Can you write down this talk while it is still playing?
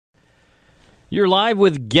You're live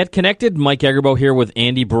with Get Connected. Mike Agerbo here with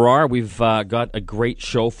Andy Barrar. We've got a great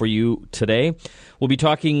show for you today. We'll be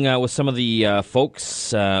talking with some of the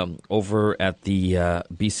folks over at the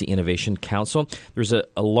BC Innovation Council. There's a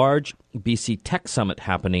large BC Tech Summit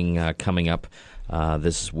happening coming up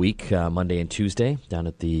this week, Monday and Tuesday, down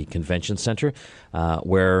at the Convention Center,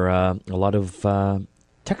 where a lot of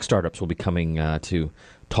tech startups will be coming to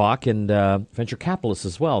talk, and venture capitalists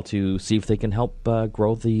as well, to see if they can help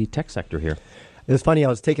grow the tech sector here. It was funny, I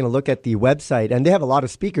was taking a look at the website, and they have a lot of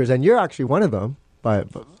speakers, and you're actually one of them, but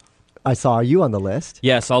I saw you on the list.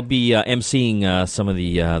 Yes, I'll be emceeing some of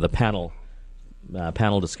the panel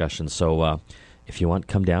discussions, so if you want,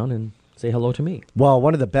 come down and say hello to me. Well,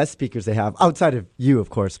 one of the best speakers they have, outside of you, of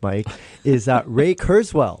course, Mike, is Ray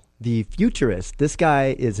Kurzweil, the futurist. This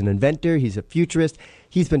guy is an inventor. He's a futurist.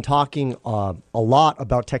 He's been talking a lot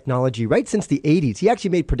about technology right since the 80s. He actually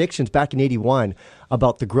made predictions back in 81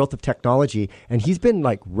 about the growth of technology, and he's been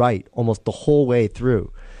right almost the whole way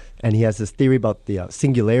through. And he has this theory about the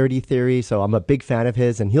singularity theory, so I'm a big fan of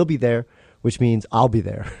his, and he'll be there, which means I'll be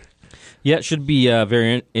there. Yeah, it should be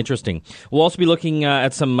very interesting. We'll also be looking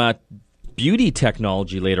at some beauty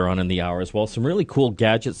technology later on in the hour as well. Some really cool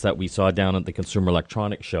gadgets that we saw down at the Consumer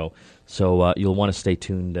Electronics Show. So you'll want to stay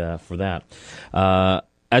tuned for that.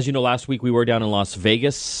 As you know, last week we were down in Las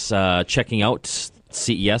Vegas checking out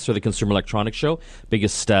CES, or the Consumer Electronics Show,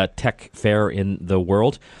 biggest tech fair in the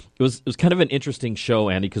world. It was kind of an interesting show,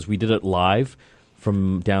 Andy, because we did it live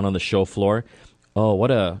from down on the show floor. Oh,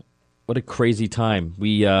 what a crazy time.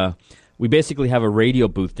 We basically have a radio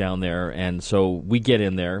booth down there, and so we get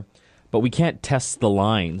in there, but we can't test the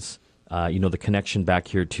lines, the connection back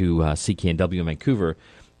here to CKNW in Vancouver,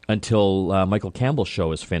 until Michael Campbell's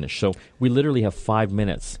show is finished. So we literally have 5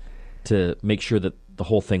 minutes to make sure that the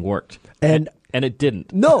whole thing worked. And it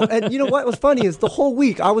didn't. No, and you know what was funny is the whole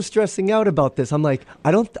week I was stressing out about this. I'm like,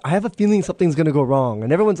 I have a feeling something's going to go wrong.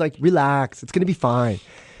 And everyone's like, relax, it's going to be fine.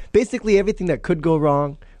 Basically, everything that could go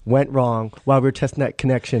wrong went wrong while we were testing that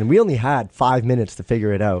connection. We only had 5 minutes to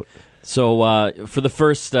figure it out. So for the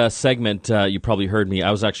first segment, you probably heard me.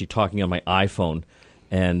 I was actually talking on my iPhone,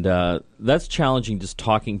 and that's challenging, just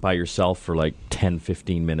talking by yourself for 10,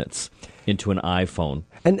 15 minutes into an iPhone.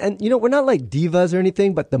 And we're not like divas or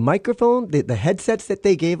anything, but the microphone, the headsets that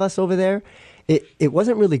they gave us over there, it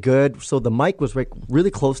wasn't really good. So the mic was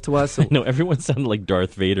really close to us. I know, everyone sounded like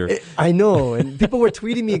Darth Vader. I know, and people were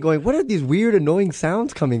tweeting me going, what are these weird, annoying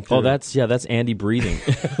sounds coming through? Oh, that's Andy breathing,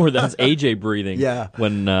 or that's AJ breathing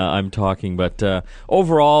when I'm talking. But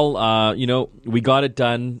overall, we got it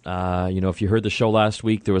done. If you heard the show last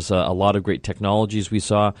week, there was a lot of great technologies we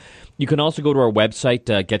saw. You can also go to our website,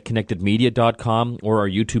 getconnectedmedia.com, or our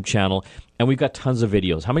YouTube channel, and we've got tons of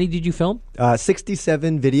videos. How many did you film?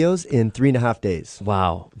 67 videos in 3.5 days.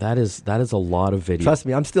 Wow, that is a lot of videos. Trust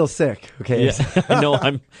me, I'm still sick. Okay, yeah. I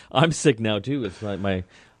know, I'm sick now too. It's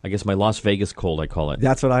my Las Vegas cold, I call it.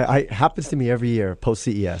 That's what I happens to me every year post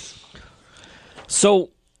CES. So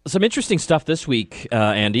some interesting stuff this week,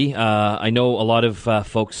 Andy. I know a lot of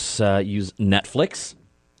folks use Netflix.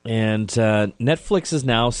 And Netflix is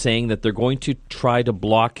now saying that they're going to try to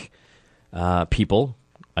block people,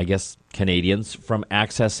 I guess Canadians, from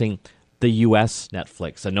accessing the U.S.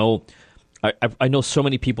 Netflix. I know so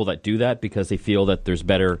many people that do that because they feel that there's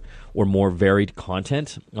better or more varied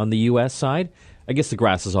content on the U.S. side. I guess the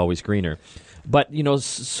grass is always greener. But,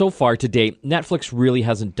 so far to date, Netflix really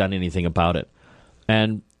hasn't done anything about it.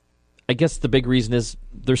 And I guess the big reason is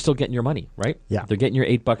they're still getting your money, right? Yeah. They're getting your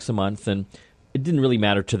 $8 a month, and it didn't really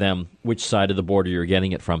matter to them which side of the border you're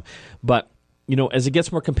getting it from. But, as it gets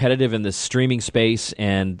more competitive in the streaming space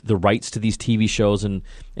and the rights to these TV shows and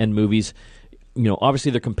movies, obviously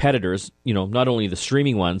they're competitors, not only the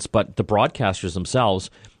streaming ones, but the broadcasters themselves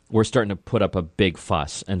were starting to put up a big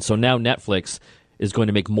fuss. And so now Netflix is going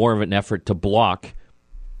to make more of an effort to block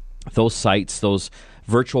those sites, those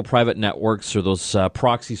virtual private networks, or those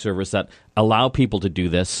proxy servers that allow people to do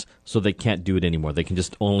this, so they can't do it anymore. They can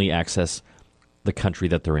just only access the country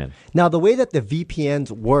that they're in. Now, the way that the VPNs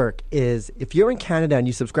work is if you're in Canada and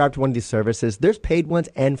you subscribe to one of these services, there's paid ones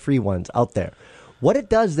and free ones out there. What it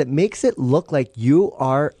does is it makes it look like you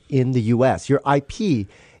are in the U.S. Your IP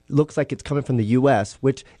looks like it's coming from the U.S.,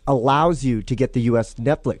 which allows you to get the U.S.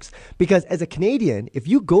 Netflix. Because as a Canadian, if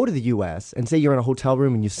you go to the U.S. and say you're in a hotel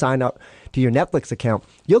room and you sign up to your Netflix account,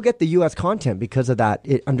 you'll get the U.S. content because of that.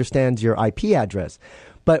 It understands your IP address.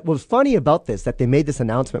 But what was funny about this, that they made this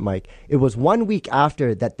announcement, Mike, it was 1 week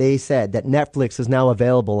after that they said that Netflix is now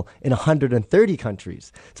available in 130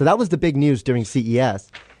 countries. So that was the big news during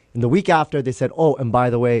CES. And the week after, they said, oh, and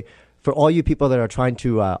by the way, for all you people that are trying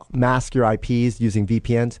to mask your IPs using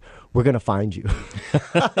VPNs, we're going to find you.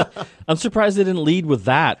 I'm surprised they didn't lead with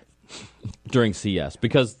that during CES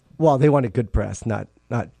because... Well, they wanted good press, not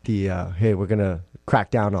the, hey, we're going to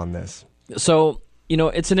crack down on this. So,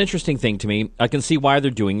 it's an interesting thing to me. I can see why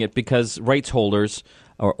they're doing it because rights holders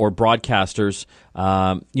or broadcasters,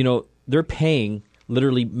 they're paying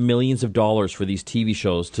literally millions of dollars for these TV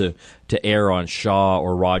shows to air on Shaw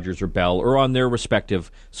or Rogers or Bell or on their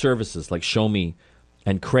respective services like Show Me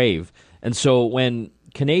and Crave. And so when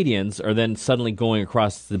Canadians are then suddenly going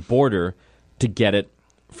across the border to get it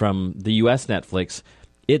from the U.S. Netflix,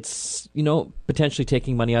 it's, potentially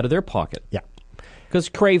taking money out of their pocket. Yeah. Because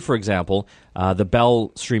Crave, for example, the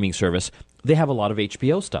Bell streaming service, they have a lot of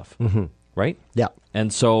HBO stuff, right? Yeah.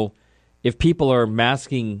 And so if people are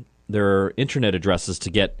masking their internet addresses to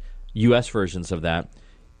get U.S. versions of that,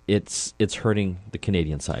 it's hurting the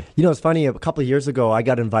Canadian side. It's funny. A couple of years ago, I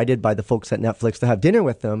got invited by the folks at Netflix to have dinner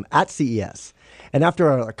with them at CES. And after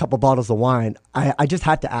a couple bottles of wine, I just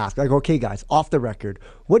had to ask, okay, guys, off the record,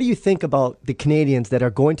 what do you think about the Canadians that are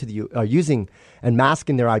going to using and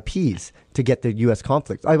masking their IPs to get the U.S.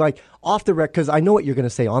 conflicts? I'm like, off the record, because I know what you're going to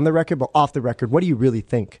say on the record, but off the record, what do you really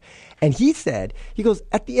think? And he goes,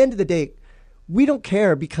 at the end of the day, we don't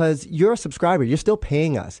care because you're a subscriber. You're still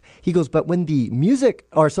paying us. He goes, but when the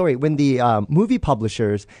movie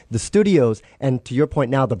publishers, the studios, and to your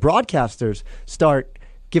point now, the broadcasters start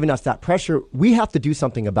giving us that pressure, we have to do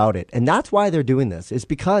something about it. And that's why they're doing this. It's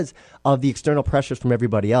because of the external pressures from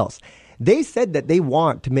everybody else. They said that they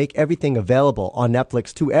want to make everything available on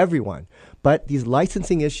Netflix to everyone. But these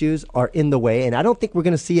licensing issues are in the way, and I don't think we're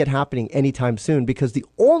going to see it happening anytime soon because the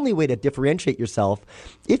only way to differentiate yourself,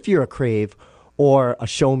 if you're a Crave or a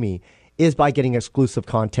Show Me, is by getting exclusive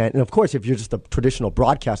content. And of course, if you're just a traditional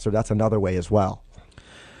broadcaster, that's another way as well.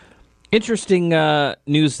 Interesting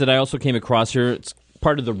news that I also came across here. It's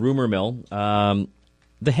part of the rumor mill.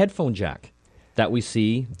 The headphone jack that we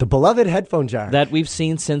see. The beloved headphone jack. That we've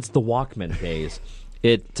seen since the Walkman days.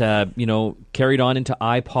 It, carried on into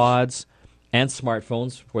iPods and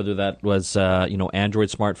smartphones, whether that was, Android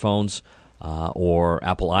smartphones or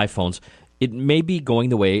Apple iPhones. It may be going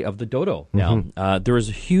the way of the Dodo now. There is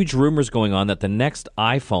huge rumors going on that the next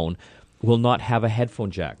iPhone will not have a headphone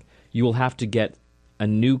jack. You will have to get a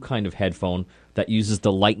new kind of headphone that uses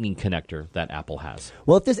the Lightning connector that Apple has.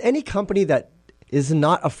 Well, if there's any company that is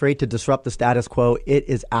not afraid to disrupt the status quo, it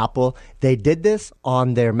is Apple. They did this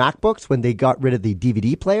on their MacBooks when they got rid of the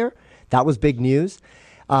DVD player. That was big news.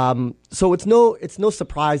 So it's no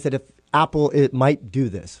surprise that if Apple might do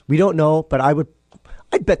this. We don't know, but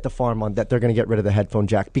I'd bet the farm on that they're going to get rid of the headphone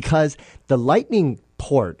jack because the Lightning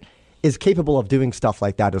port is capable of doing stuff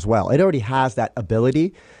like that as well. It already has that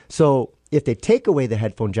ability. So if they take away the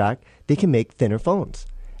headphone jack, they can make thinner phones.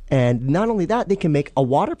 And not only that, they can make a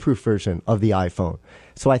waterproof version of the iPhone.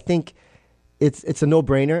 So I think it's a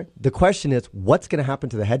no-brainer. The question is, what's going to happen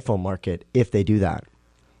to the headphone market if they do that?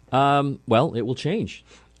 Well, it will change.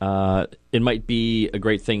 It might be a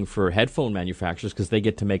great thing for headphone manufacturers because they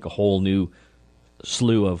get to make a whole new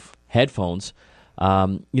slew of headphones.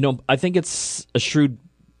 I think it's a shrewd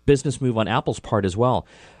business move on Apple's part as well.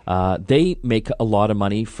 They make a lot of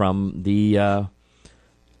money from the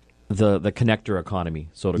connector economy,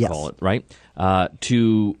 so to call it, right?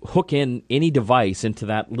 To hook in any device into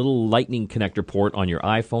that little Lightning connector port on your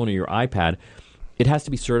iPhone or your iPad, it has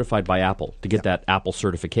to be certified by Apple to get that Apple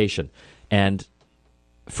certification. And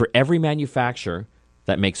for every manufacturer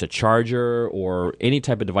that makes a charger or any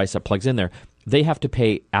type of device that plugs in there, they have to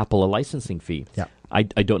pay Apple a licensing fee. Yeah. I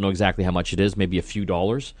don't know exactly how much it is, maybe a few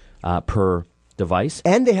dollars per device.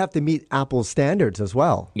 And they have to meet Apple's standards as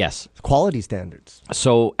well. Yes. Quality standards.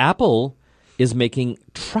 So Apple is making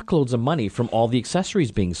truckloads of money from all the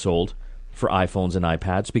accessories being sold for iPhones and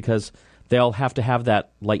iPads because they'll have to have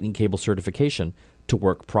that Lightning cable certification to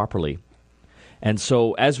work properly. And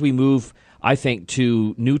so as we move, I think,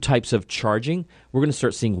 to new types of charging, we're going to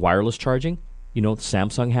start seeing wireless charging.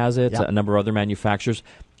 Samsung has it, a number of other manufacturers.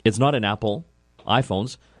 It's not in Apple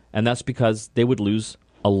iPhones, and that's because they would lose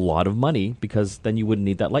a lot of money because then you wouldn't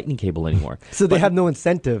need that Lightning cable anymore. So they have no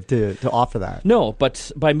incentive to offer that. No,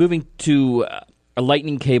 but by moving to a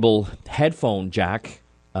Lightning cable headphone jack,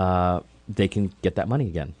 they can get that money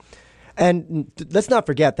again. And let's not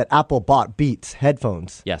forget that Apple bought Beats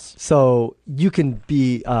headphones. Yes. So you can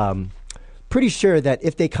be pretty sure that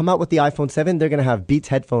if they come out with the iPhone 7, they're going to have Beats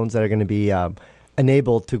headphones that are going to be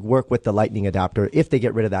enabled to work with the Lightning adapter if they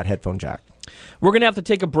get rid of that headphone jack. We're going to have to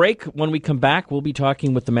take a break. When we come back, we'll be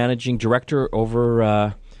talking with the managing director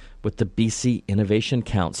over with the BC Innovation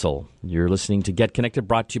Council. You're listening to Get Connected,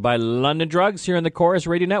 brought to you by London Drugs here on the Chorus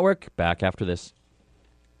Radio Network. Back after this.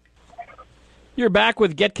 You're back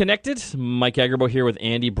with Get Connected. Mike Agerbo here with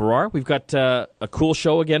Andy Barrar. We've got a cool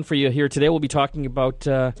show again for you here today. We'll be talking about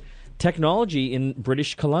technology in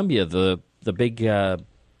British Columbia. The big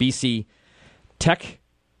BC Tech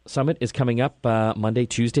Summit is coming up Monday,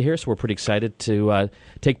 Tuesday here, so we're pretty excited to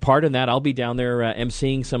take part in that. I'll be down there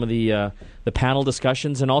emceeing some of the panel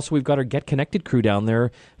discussions, and also we've got our Get Connected crew down there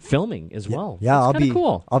filming as well. Yeah, so it's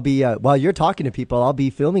cool. I'll be while you're talking to people, I'll be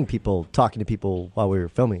filming people, talking to people while we're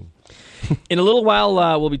filming. In a little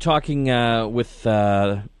while, we'll be talking with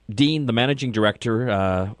Dean, the managing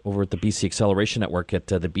director over at the BC Acceleration Network at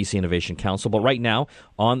the BC Innovation Council. But right now,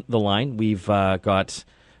 on the line, we've got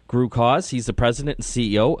Guru Cause. He's the president and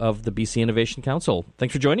CEO of the BC Innovation Council.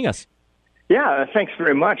 Thanks for joining us. Yeah, thanks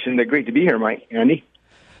very much, and great to be here, Mike, Andy.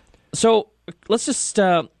 So let's just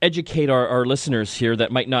educate our listeners here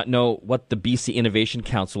that might not know what the BC Innovation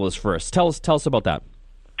Council is first. Tell us about that.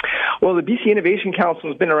 Well, the BC Innovation Council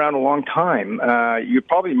has been around a long time. You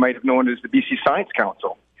probably might have known it as the BC Science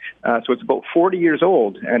Council. So it's about 40 years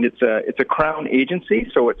old, and it's a Crown agency,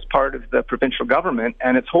 so it's part of the provincial government,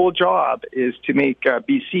 and its whole job is to make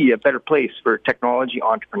BC a better place for technology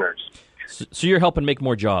entrepreneurs. So you're helping make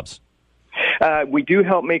more jobs? We do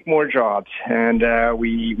help make more jobs, and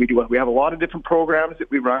we have a lot of different programs that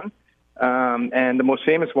we run. And the most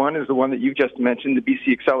famous one is the one that you've just mentioned, the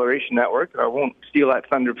BC Acceleration Network. I won't steal that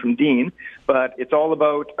thunder from Dean, but it's all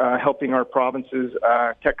about helping our province's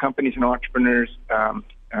tech companies and entrepreneurs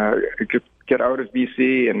get out of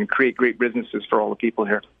BC and create great businesses for all the people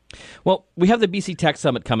here. Well, we have the BC Tech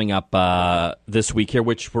Summit coming up this week here,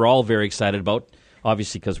 which we're all very excited about,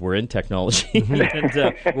 obviously because we're in technology. And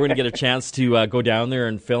we're going to get a chance to go down there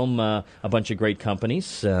and film a bunch of great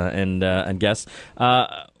companies and guests.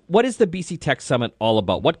 What is the BC Tech Summit all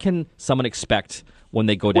about? What can someone expect when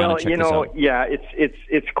they go down and check this out? Yeah,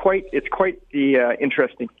 it's quite the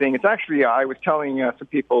interesting thing. It's actually, I was telling some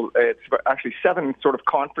people, it's actually 7 sort of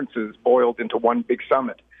conferences boiled into one big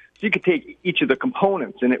summit. So you could take each of the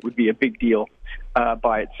components, and it would be a big deal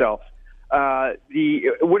by itself.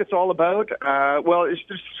 What it's all about? Well, there's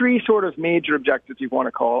 3 sort of major objectives you want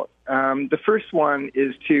to call it. The first one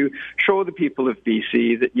is to show the people of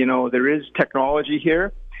BC that there is technology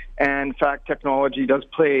here. And in fact, technology does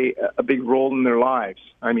play a big role in their lives.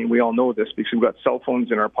 I mean, we all know this because we've got cell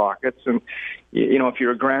phones in our pockets. And, if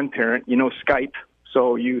you're a grandparent, Skype.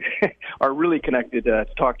 So you are really connected to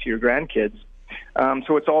talk to your grandkids.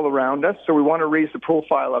 So it's all around us. So we want to raise the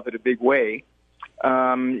profile of it a big way.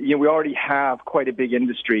 We already have quite a big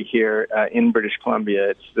industry here in British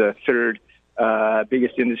Columbia. It's the 3rd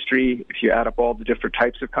biggest industry if you add up all the different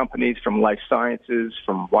types of companies, from life sciences,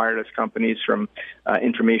 from wireless companies, from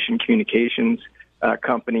information communications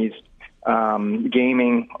companies,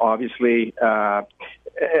 gaming, obviously,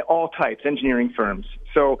 all types, engineering firms.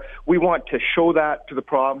 So we want to show that to the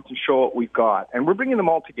province and show what we've got. And we're bringing them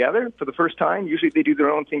all together for the first time. Usually they do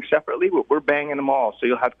their own thing separately, but we're banging them all. So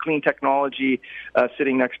you'll have clean technology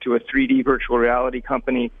sitting next to a 3D virtual reality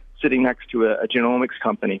company, sitting next to a genomics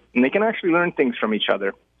company. And they can actually learn things from each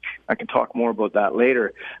other. I can talk more about that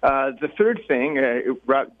later. The third thing,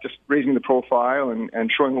 just raising the profile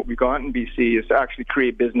and showing what we've got in BC, is to actually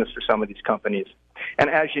create business for some of these companies. And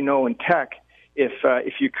as you know, in tech,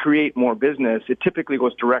 if you create more business, it typically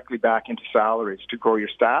goes directly back into salaries to grow your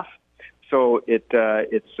staff. So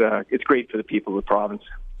it's great for the people of the province.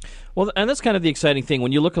 Well, and that's kind of the exciting thing.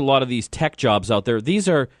 When you look at a lot of these tech jobs out there, these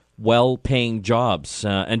are well-paying jobs,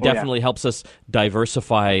 and definitely helps us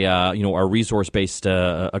diversify, our resource-based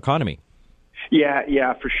economy.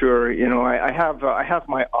 Yeah, for sure. I have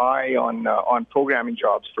my eye on programming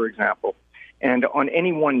jobs, for example, and on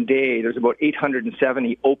any one day, there's about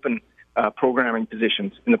 870 open programming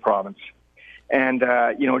positions in the province. And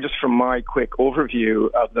just from my quick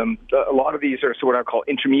overview of them, a lot of these are what I call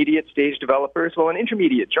intermediate stage developers. Well, an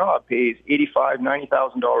intermediate job pays $85,000,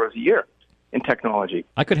 $90,000 a year in technology.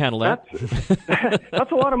 I could handle that.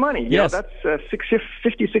 That's a lot of money. Yes. That's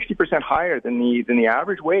 50-60% higher than the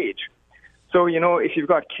average wage. So, if you've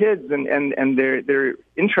got kids and they're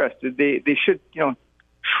interested, they should,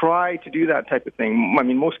 try to do that type of thing. I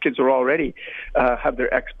mean, most kids are already have their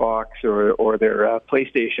Xbox or their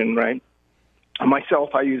PlayStation, right?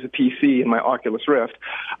 Myself, I use a PC in my Oculus Rift,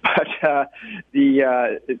 but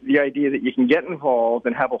the idea that you can get involved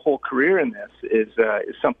and have a whole career in this is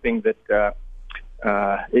something that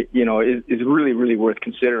is really, really worth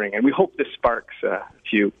considering. And we hope this sparks a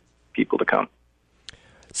few people to come.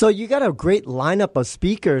 So you got a great lineup of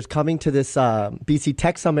speakers coming to this BC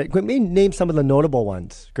Tech Summit. Let me name some of the notable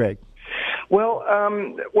ones, Greg. Well,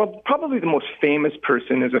 probably the most famous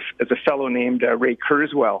person is a fellow named Ray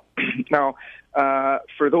Kurzweil. Now,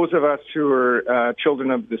 for those of us who are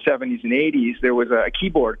children of the 70s and 80s, there was a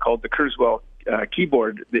keyboard called the Kurzweil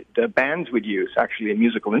keyboard that the bands would use, actually a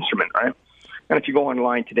musical instrument, right? And if you go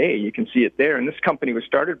online today, you can see it there. And this company was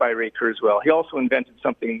started by Ray Kurzweil. He also invented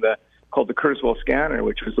something called the Kurzweil scanner,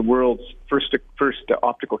 which was the world's first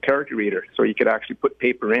optical character reader. So you could actually put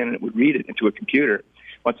paper in and it would read it into a computer.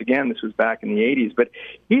 Once again, this was back in the 80s. But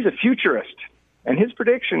he's a futurist. And his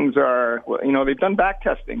predictions are, they've done back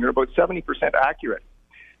testing. They're about 70% accurate.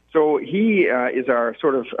 So he is our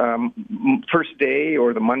sort of first day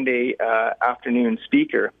or the Monday afternoon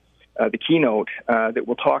speaker, the keynote, that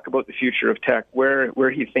will talk about the future of tech,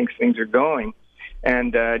 where he thinks things are going,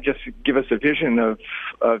 and just give us a vision of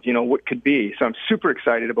what could be. So I'm super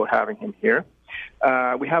excited about having him here.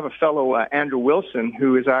 We have a fellow, Andrew Wilson,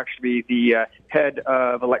 who is actually the head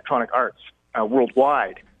of electronic arts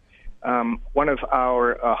worldwide. One of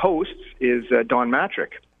our hosts is Don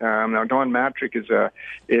Matrick. Now, Don Matrick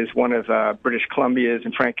is one of British Columbia's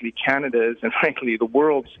and frankly Canada's and frankly the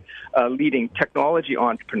world's leading technology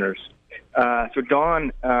entrepreneurs. So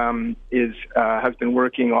Don has been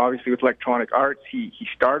working obviously with Electronic Arts. He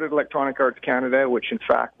started Electronic Arts Canada, which in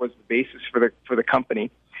fact was the basis for the company.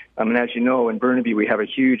 And as you know, in Burnaby we have a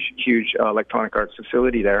huge Electronic Arts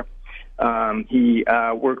facility there. He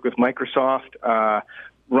worked with Microsoft,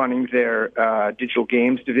 running their digital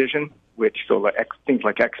games division, things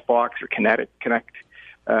like Xbox or Kinect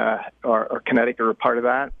are a part of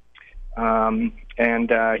that.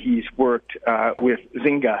 And he's worked with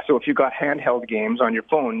Zynga. So if you've got handheld games on your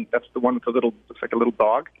phone, that's the one with looks like a little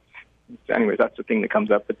dog. Anyways, that's the thing that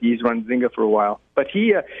comes up. But he's run Zynga for a while. But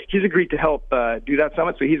he's agreed to help do that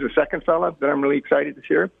summit. So he's the second fella that I'm really excited to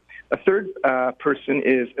hear. A third person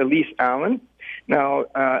is Elise Allen. Now,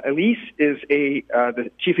 Elise is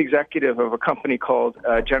the chief executive of a company called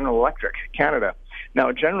General Electric Canada.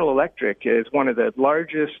 Now, General Electric is one of the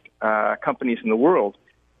largest companies in the world.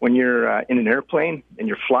 When you're in an airplane and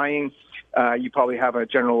you're flying, you probably have a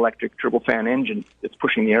General Electric turbofan engine that's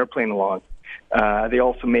pushing the airplane along. They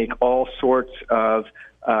also make all sorts of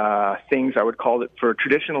things, I would call it, for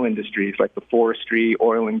traditional industries like the forestry,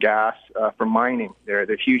 oil and gas, for mining. They're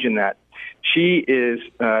huge in that. She is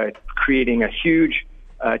creating a huge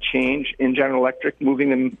change in General Electric, moving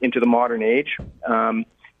them into the modern age. And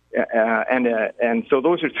so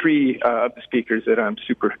those are three of the speakers that I'm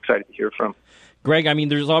super excited to hear from. Greg, I mean,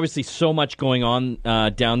 there's obviously so much going on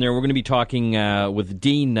down there. We're going to be talking with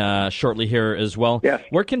Dean shortly here as well. Yes.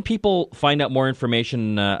 Where can people find out more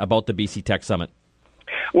information about the BC Tech Summit?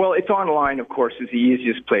 Well, it's online, of course, is the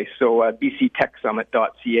easiest place. So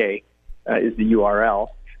bctechsummit.ca is the URL.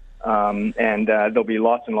 And there'll be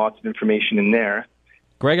lots and lots of information in there.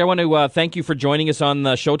 Greg, I want to thank you for joining us on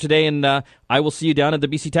the show today, and I will see you down at the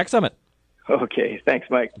BC Tech Summit. Okay, thanks,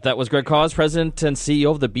 Mike. That was Greg Cause, President and CEO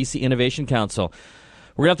of the BC Innovation Council.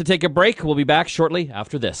 We're going to have to take a break. We'll be back shortly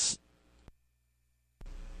after this.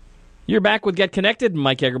 You're back with Get Connected.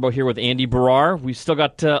 Mike Agerbo here with Andy Barrar. We've still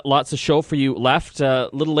got lots of show for you left. A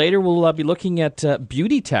little later, we'll be looking at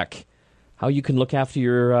beauty tech, how you can look after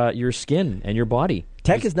your skin and your body.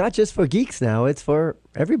 Tech is not just for geeks now; it's for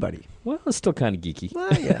everybody. Well, it's still kind of geeky.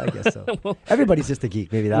 Well, yeah, I guess so. Everybody's just a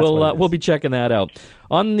geek. Maybe that's what it is. We'll be checking that out.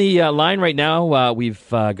 On the line right now, we've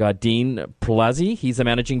got Dean Prelazzi. He's the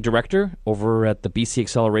managing director over at the BC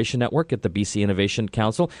Acceleration Network at the BC Innovation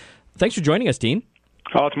Council. Thanks for joining us, Dean.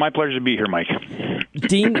 Oh, it's my pleasure to be here, Mike.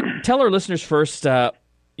 Dean, tell our listeners first.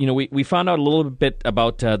 We found out a little bit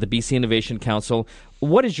about the BC Innovation Council.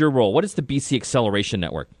 What is your role? What is the BC Acceleration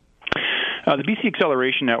Network? The BC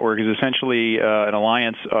Acceleration Network is essentially an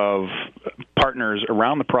alliance of partners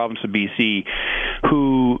around the province of BC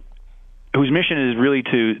whose mission is really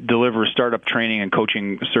to deliver startup training and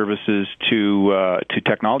coaching services to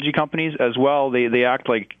technology companies as well. They act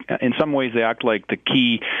like, in some ways, they act like the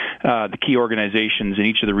key organizations in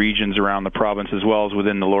each of the regions around the province, as well as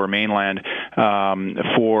within the Lower Mainland,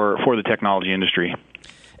 for the technology industry.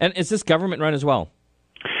 And is this government run as well?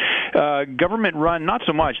 Government run, not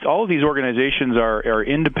so much. All of these organizations are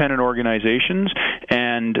independent organizations,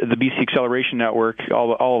 and the BC Acceleration Network,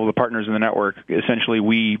 all of the partners in the network, essentially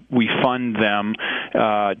we fund them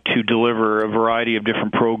to deliver a variety of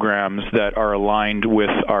different programs that are aligned with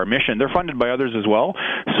our mission. They're funded by others as well,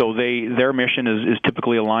 so their mission is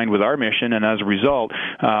typically aligned with our mission, and as a result,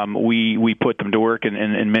 we put them to work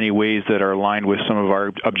in many ways that are aligned with some of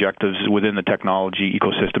our objectives within the technology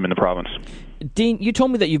ecosystem in the province. Dean, you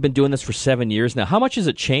told me that you've been doing this for 7 years now. How much has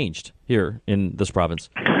it changed here in this province?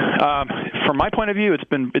 From my point of view, it's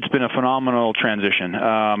been a phenomenal transition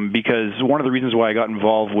because one of the reasons why I got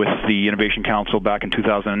involved with the Innovation Council back in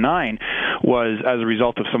 2009 was as a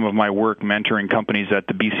result of some of my work mentoring companies at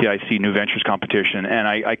the BCIC New Ventures competition, and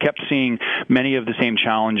I kept seeing many of the same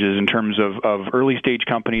challenges in terms of early stage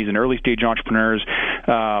companies and early stage entrepreneurs,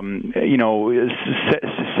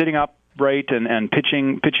 sitting up right and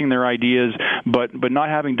pitching their ideas, but not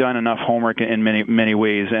having done enough homework in many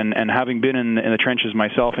ways, and having been in the trenches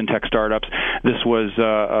myself in tech startups, this was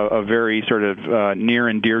a very sort of near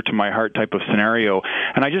and dear to my heart type of scenario.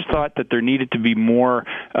 And I just thought that there needed to be more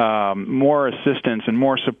assistance and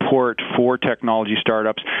more support for technology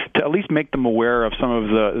startups to at least make them aware of some of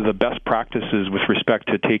the best practices with respect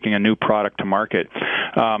to taking a new product to market.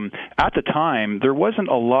 At the time, there wasn't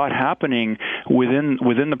a lot happening within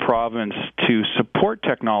the province to support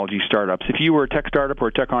technology startups. If you were a tech startup or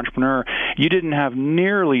a tech entrepreneur, you didn't have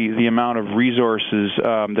nearly the amount of resources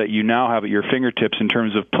that you now have at your fingertips in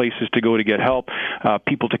terms of places to go to get help,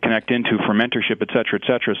 people to connect into for mentorship, et cetera, et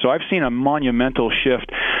cetera. So I've seen a monumental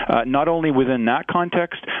shift, not only within that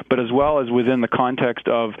context, but as well as within the context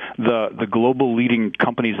of the global leading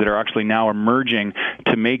companies that are actually now emerging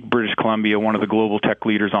to make British Columbia one of the global tech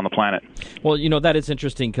leaders on the planet. Well, that is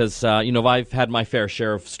interesting because, I've had my fair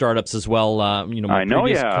share of startups as well. My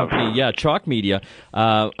previous company, Chalk Media.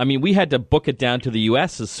 We had to book it down to the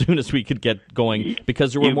U.S. as soon as we could get going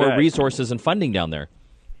because there were more resources and funding down there.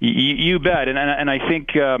 You bet, and I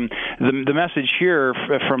think the message here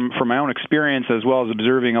from my own experience as well as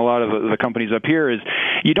observing a lot of the companies up here is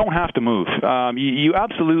you don't have to move. You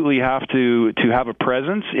absolutely have to have a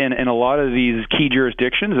presence in a lot of these key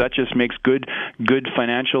jurisdictions. That just makes good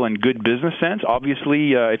financial and good business sense.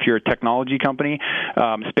 Obviously, if you're a technology company,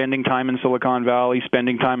 spending time in Silicon Valley,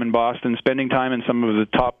 spending time in Boston, spending time in some of the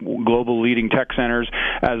top global leading tech centers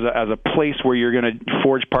as a place where you're going to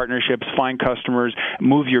forge partnerships, find customers,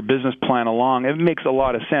 move your business plan along, it makes a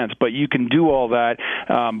lot of sense. But you can do all that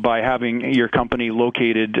by having your company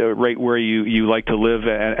located right where you like to live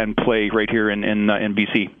and play right here in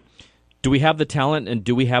BC. Do we have the talent and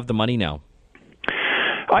do we have the money now?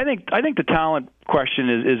 I think the talent question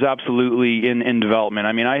is absolutely in development.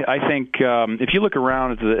 I think if you look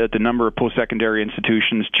around at the number of post-secondary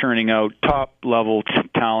institutions churning out top-level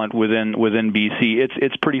talent within BC,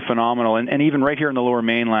 it's pretty phenomenal. And even right here in the Lower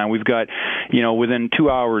Mainland, we've got, within 2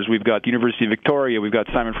 hours, we've got the University of Victoria, we've got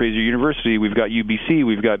Simon Fraser University, we've got UBC,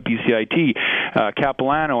 we've got BCIT,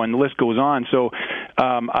 Capilano, and the list goes on. So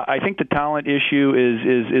I think the talent issue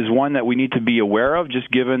is one that we need to be aware of, just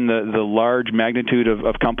given the large magnitude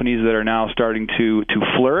of companies that are now starting to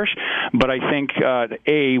flourish. But I think,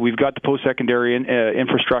 A, we've got the post-secondary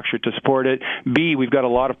infrastructure to support it. B, we've got a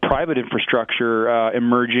lot of private infrastructure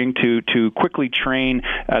emerging to quickly train,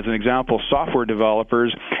 as an example, software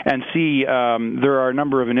developers. And C, there are a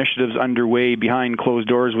number of initiatives underway behind closed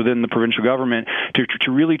doors within the provincial government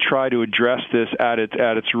to really try to address this at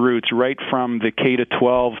its roots, right from the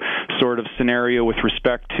K-12 sort of scenario with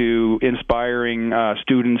respect to inspiring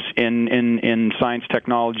students in science,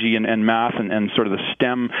 technology, and math and sort of the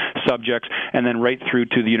STEM subjects, and then right through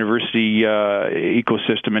to the university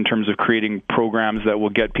ecosystem in terms of creating programs that will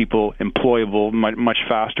get people employable much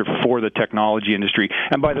faster for the technology industry.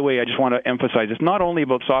 And by the way, I just want to emphasize, it's not only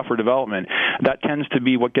about software development. That tends to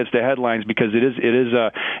be what gets the headlines because it is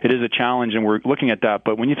a challenge, and we're looking at that.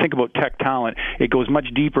 But when you think about tech talent, it goes much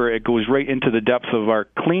deeper. It goes right into the depth of our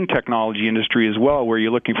clean technology industry as well, where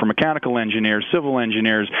you're looking for mechanical engineers, civil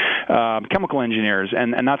engineers, chemical engineers,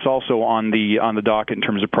 and that's also on the docket in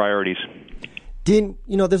terms of priorities. Dean,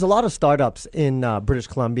 there's a lot of startups in British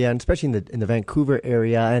Columbia, and especially in the Vancouver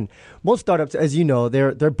area. And most startups, as you know,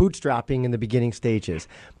 they're bootstrapping in the beginning stages.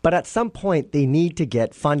 But at some point, they need to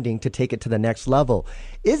get funding to take it to the next level.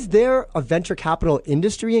 Is there a venture capital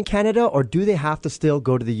industry in Canada, or do they have to still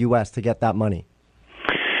go to the U.S. to get that money?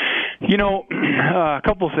 A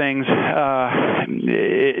couple things. I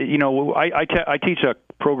teach a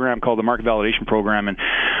program called the Market Validation Program, and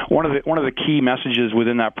one of the key messages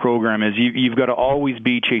within that program is you've got to always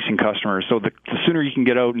be chasing customers. So the sooner you can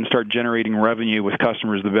get out and start generating revenue with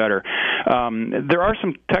customers, the better. There are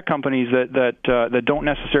some tech companies that don't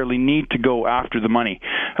necessarily need to go after the money.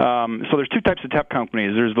 So there's two types of tech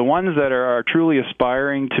companies. There's the ones that are truly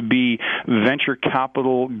aspiring to be venture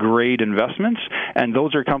capital grade investments, and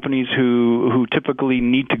those are companies who typically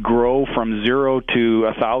need to grow from 0 to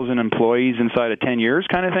 1,000 employees inside of 10 years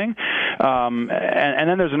kind of thing. And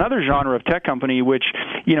then there's another genre of tech company which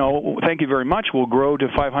thank you very much, we'll grow to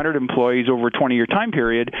 500 employees over a 20-year time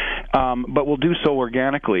period, but we'll do so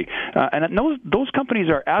organically. And those companies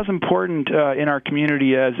are as important in our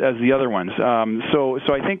community as the other ones. So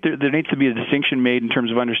I think there needs to be a distinction made in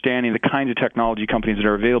terms of understanding the kinds of technology companies that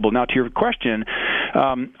are available. Now, to your question,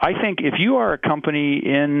 I think if you are a company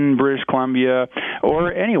in British Columbia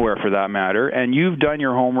or anywhere for that matter, and you've done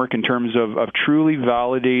your homework in terms of truly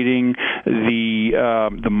validating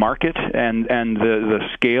the market and the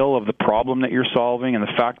scale of the problem that you're solving, and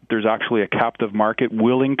the fact that there's actually a captive market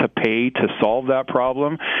willing to pay to solve that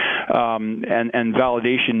problem, and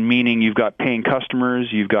validation meaning you've got paying customers,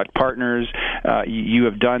 you've got partners, you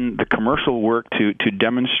have done the commercial work to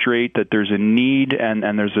demonstrate that there's a need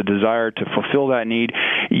and there's a desire to fulfill that need,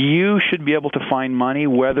 you should be able to find money,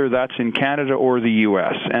 whether that's in Canada or the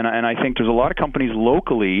U.S. And I think there's a lot of companies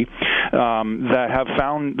locally that have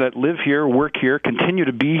found that live here, work here, continue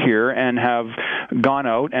to be here, and have gone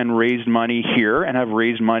out and raised money here, and have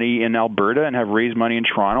raised money in Alberta, and have raised money in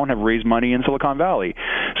Toronto, and have raised money in Silicon Valley.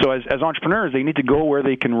 So as entrepreneurs, they need to go where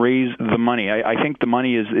they can raise the money. I think the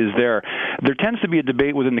money is there. There tends to be a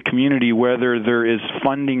debate within the community whether there is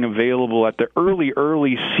funding available at the early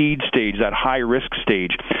seed stage, that high-risk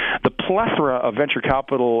stage. The plethora of venture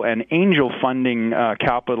capital and angel funding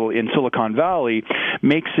capital in Silicon Valley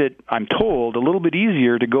makes it, I'm told, a little bit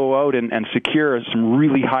easier to go out and secure some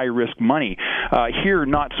really high-risk money. Here,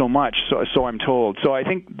 not so much, so I'm told. So I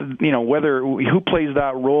think, who plays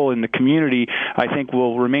that role in the community, I think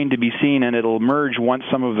will remain to be seen, and it'll emerge once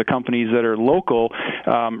some of the companies that are local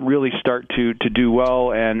really start to do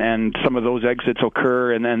well, and some of those exits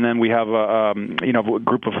occur, and then we have a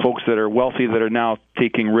group of folks that are wealthy that are now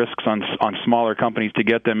taking risks on smaller companies to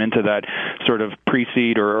get them into that sort of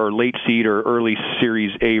pre-seed or late seed or early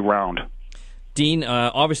Series A round. Dean,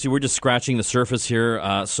 obviously we're just scratching the surface here,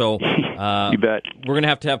 so you bet. We're going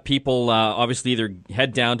to have people obviously either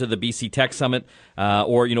head down to the BC Tech Summit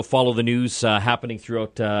or follow the news happening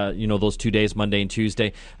throughout those 2 days, Monday and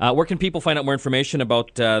Tuesday. Where can people find out more information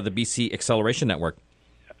about the BC Acceleration Network?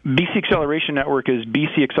 BC Acceleration Network is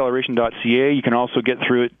bcacceleration.ca. You can also get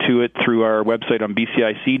to it through our website on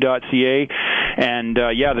bcic.ca. And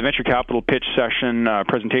the venture capital pitch session,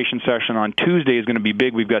 presentation session on Tuesday is going to be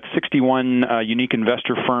big. We've got 61 unique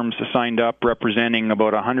investor firms signed up, representing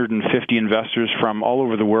about 150 investors from all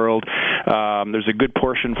over the world. There's a good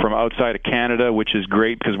portion from outside of Canada, which is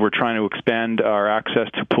great because we're trying to expand our access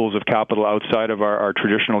to pools of capital outside of our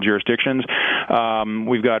traditional jurisdictions.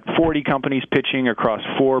 We've got 40 companies pitching across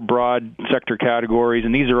 4 broad sector categories,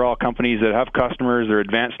 and these are all companies that have customers. They're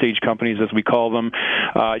advanced stage companies, as we call them.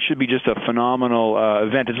 It should be just a phenomenal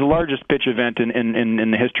event. It's the largest pitch event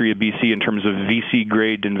in the history of BC in terms of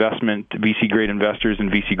VC-grade investment, VC-grade investors, and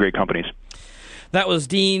VC-grade companies. That was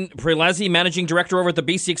Dean Prelezi, Managing Director over at the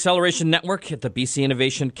BC Acceleration Network at the BC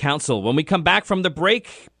Innovation Council. When we come back from the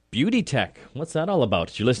break, beauty tech. What's that all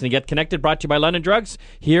about? You're listening to Get Connected, brought to you by London Drugs,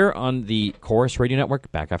 here on the Chorus Radio Network.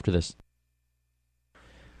 Back after this.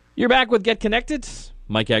 You're back with Get Connected.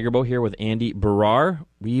 Mike Agerbo here with Andy Barrar.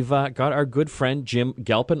 We've got our good friend Jim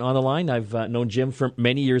Galpin on the line. I've known Jim for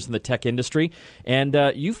many years in the tech industry, and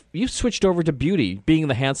you've switched over to beauty, being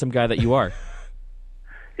the handsome guy that you are.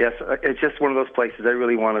 Yes, it's just one of those places I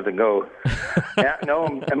really wanted to go.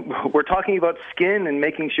 We're talking about skin and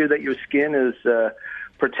making sure that your skin is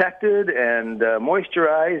protected and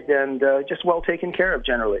moisturized and just well taken care of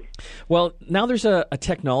generally. Well, now there's a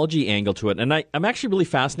technology angle to it, and I'm actually really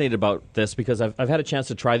fascinated about this because I've had a chance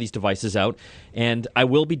to try these devices out, and I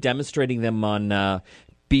will be demonstrating them on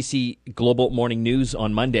BC Global Morning News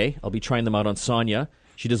on Monday. I'll be trying them out on Sonia.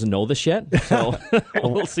 She doesn't know this yet, so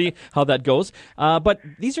we'll see how that goes. But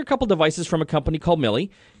these are a couple devices from a company called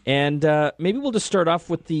Millie, and maybe we'll just start off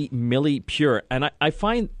with the Millie Pure. And I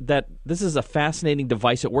find that this is a fascinating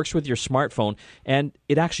device. It works with your smartphone, and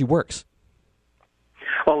it actually works.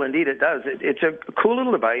 Well, indeed it does. It's a cool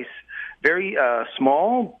little device, very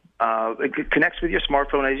small. It connects with your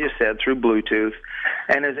smartphone, as you said, through Bluetooth,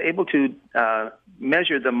 and is able to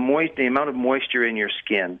measure the amount of moisture in your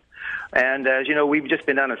skin. And as you know, we've just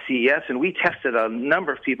been down at CES, and we tested a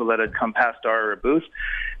number of people that had come past our booth,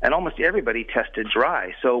 and almost everybody tested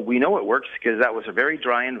dry. So we know it works because that was a very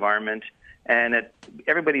dry environment, and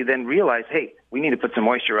everybody then realized, hey, we need to put some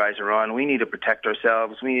moisturizer on. We need to protect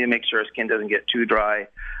ourselves. We need to make sure our skin doesn't get too dry.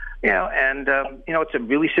 It's a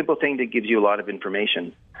really simple thing that gives you a lot of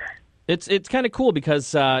information. It's kind of cool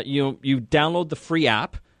because you download the free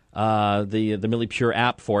app. The Millie Pure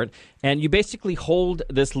app for it, and you basically hold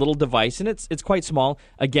this little device, and it's quite small,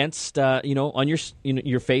 against on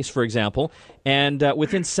your face, for example, and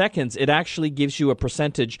within seconds it actually gives you a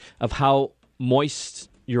percentage of how moist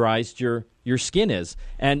moisturized your skin is.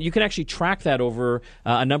 And you can actually track that over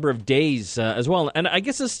a number of days as well. And I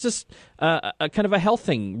guess it's just a kind of a health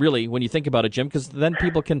thing, really, when you think about it, Jim, because then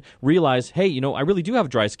people can realize, hey, I really do have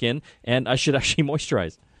dry skin, and I should actually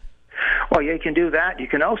moisturize. Well, yeah, you can do that. You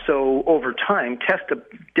can also, over time, test the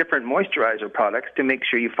different moisturizer products to make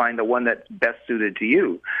sure you find the one that's best suited to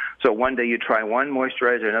you. So one day you try one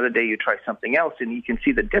moisturizer, another day you try something else, and you can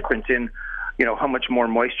see the difference in how much more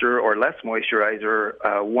moisture or less moisturizer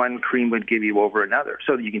one cream would give you over another.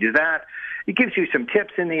 So you can do that. It gives you some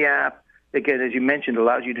tips in the app. Again, as you mentioned,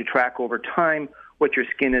 allows you to track over time what your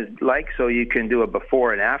skin is like, so you can do a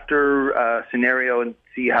before and after scenario and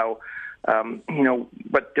see how,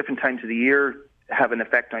 what different times of the year have an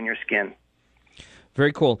effect on your skin.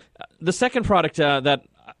 Very cool. The second product that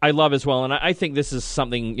I love as well, and I think this is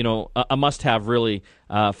something, a must-have really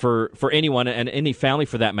for anyone and any family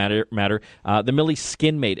for that matter, the Millie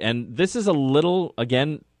Skin Mate. And this is a little,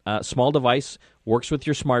 again, small device, works with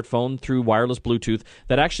your smartphone through wireless Bluetooth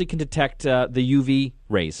that actually can detect the UV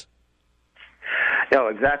rays. No,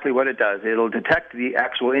 exactly what it does. It'll detect the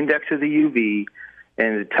actual index of the UV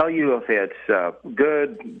and tell you if it's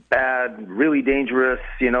good, bad, really dangerous,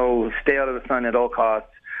 stay out of the sun at all costs.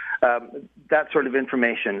 That sort of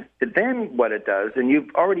information. But then what it does, and you've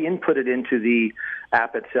already inputted into the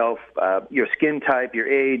app itself your skin type, your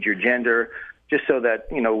age, your gender, just so that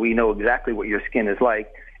we know exactly what your skin is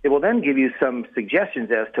like. It will then give you some suggestions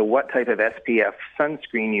as to what type of SPF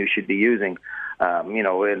sunscreen you should be using.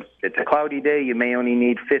 If it's a cloudy day, you may only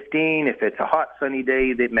need 15. If it's a hot, sunny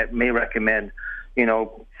day, they may recommend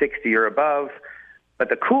 60 or above. But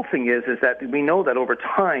the cool thing is that we know that over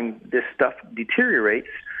time this stuff deteriorates,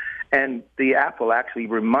 and the app will actually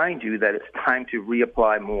remind you that it's time to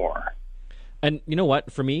reapply more. And you know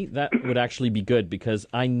what? For me, that would actually be good because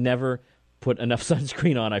I never put enough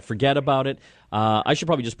sunscreen on. I forget about it. I should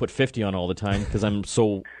probably just put 50 on all the time because I'm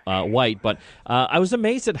so white. But I was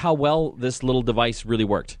amazed at how well this little device really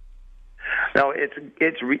worked. No,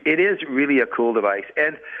 it is really a cool device.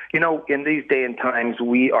 And, in these day and times,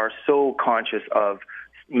 we are so conscious of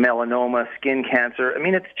melanoma, skin cancer. I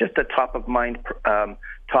mean, it's just a top-of-mind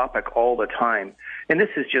topic all the time. And this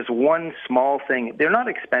is just one small thing. They're not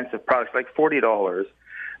expensive products, like $40,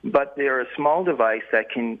 but they're a small device that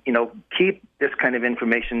can, keep this kind of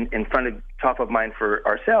information in front of top of mind for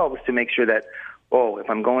ourselves to make sure that, if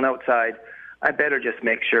I'm going outside, I better just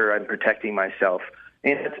make sure I'm protecting myself.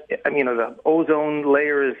 And the ozone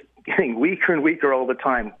layer is getting weaker and weaker all the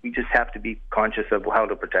time. We just have to be conscious of how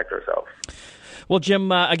to protect ourselves. Well,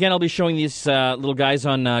 Jim, again, I'll be showing these little guys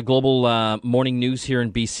on Global Morning News here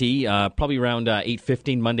in BC, probably around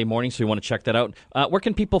 8:15 Monday morning, so you want to check that out. Where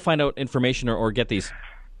can people find out information or get these?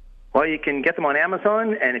 Well, you can get them on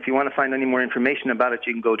Amazon, and if you want to find any more information about it,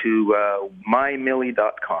 you can go to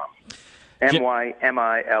mymillie.com,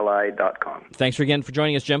 mymili.com. Thanks again for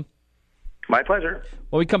joining us, Jim. My pleasure.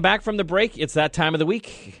 When we come back from the break, it's that time of the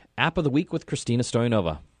week, App of the Week with Christina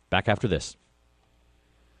Stoyanova. Back after this.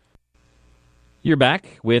 You're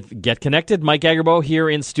back with Get Connected. Mike Agerbo here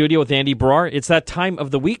in studio with Andy Brar. It's that time of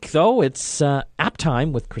the week, though. It's app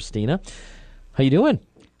time with Christina. How you doing?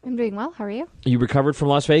 I'm doing well. How are you? You recovered from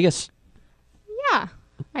Las Vegas? Yeah,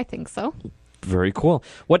 I think so. Very cool.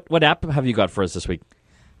 What app have you got for us this week?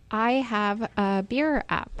 I have a beer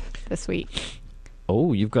app this week.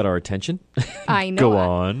 Oh, you've got our attention? I know. Go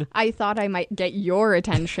on. I thought I might get your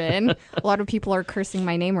attention. A lot of people are cursing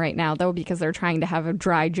my name right now, though, because they're trying to have a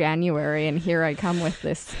dry January, and here I come with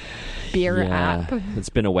this beer app. It's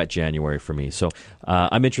been a wet January for me, so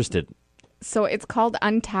I'm interested. So it's called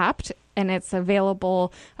Untapped, and it's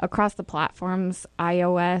available across the platforms,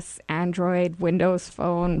 iOS, Android, Windows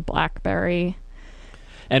Phone, BlackBerry.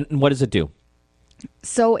 And what does it do?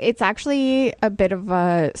 So it's actually a bit of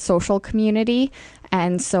a social community,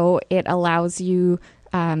 and so it allows you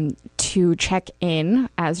to check in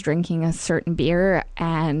as drinking a certain beer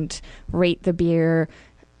and rate the beer,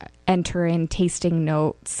 enter in tasting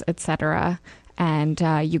notes, etc. And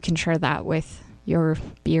you can share that with your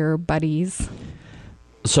beer buddies.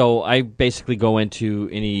 So I basically go into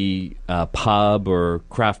any pub or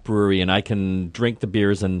craft brewery, and I can drink the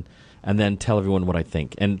beers and then tell everyone what I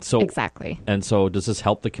think. And so exactly. And so does this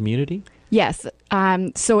help the community? Yes.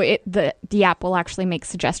 So the app will actually make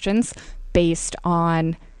suggestions based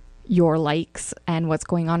on your likes and what's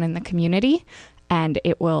going on in the community, and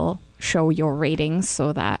it will show your ratings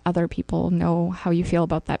so that other people know how you feel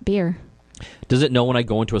about that beer. Does it know when I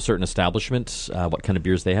go into a certain establishment what kind of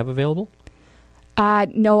beers they have available?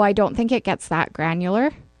 No, I don't think it gets that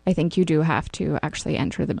granular. I think you do have to actually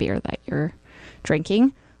enter the beer that you're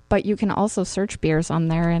drinking. but you can also search beers on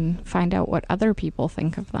there and find out what other people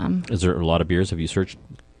think of them. Is there a lot of beers? Have you searched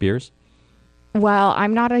beers? Well,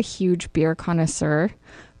 I'm not a huge beer connoisseur,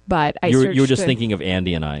 but You were just thinking of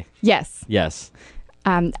Andy and I. Yes. Yes.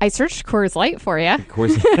 I searched Coors Light for you. Of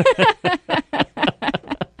course.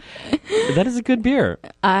 That is a good beer.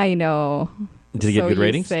 I know. Did it get good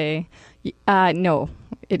ratings? No,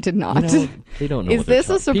 it did not. You know, they don't know. Is this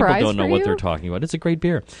a surprise? People don't know for what you? they're talking about. It's a great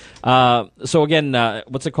beer. So again,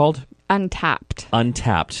 what's it called? Untapped.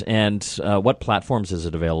 Untapped. And what platforms is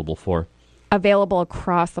it available for? Available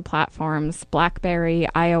across the platforms: BlackBerry,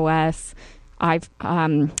 iOS,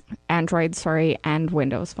 Android, and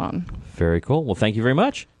Windows Phone. Very cool. Well, thank you very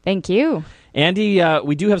much. Thank you, Andy.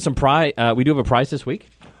 We do have some prize. We do have a prize this week.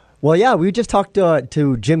 Well, yeah, we just talked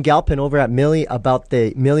to Jim Galpin over at Millie about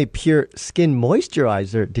the Millie Pure Skin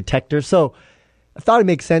Moisturizer Detector. So I thought it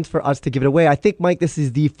makes sense for us to give it away. I think, Mike, this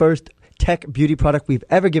is the first tech beauty product we've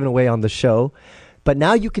ever given away on the show. But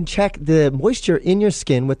now you can check the moisture in your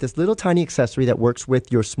skin with this little tiny accessory that works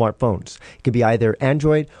with your smartphones. It could be either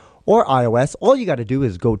Android or iOS. All you got to do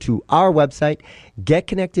is go to our website,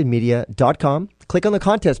 getconnectedmedia.com. Click on the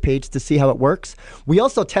contest page to see how it works. We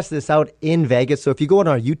also tested this out in Vegas. So if you go on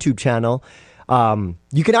our YouTube channel,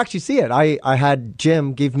 you can actually see it. I had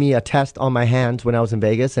Jim give me a test on my hands when I was in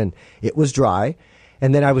Vegas, and it was dry.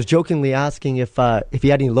 And then I was jokingly asking if he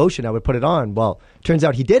had any lotion, I would put it on. Well, turns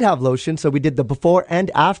out he did have lotion, so we did the before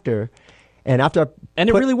and after. And after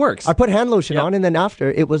it really works. I put hand lotion on, and then after,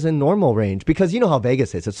 it was in normal range. Because you know how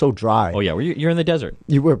Vegas is. It's so dry. Oh, yeah. You're in the desert.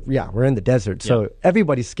 We're in the desert. So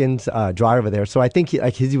everybody's skin's dry over there. So I think,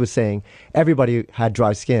 like he was saying, everybody had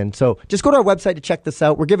dry skin. So just go to our website to check this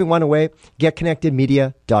out. We're giving one away,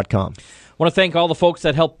 getconnectedmedia.com. I want to thank all the folks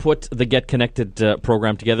that helped put the Get Connected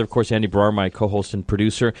program together. Of course, Andy Brar, my co-host and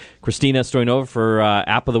producer. Christina Stoyanova for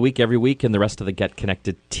App of the Week every week, and the rest of the Get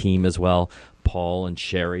Connected team as well. Paul and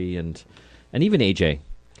Sherry and even AJ.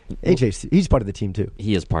 AJ, he's part of the team too.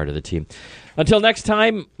 He is part of the team. Until next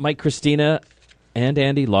time, Mike, Christina, and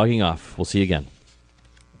Andy logging off. We'll see you again.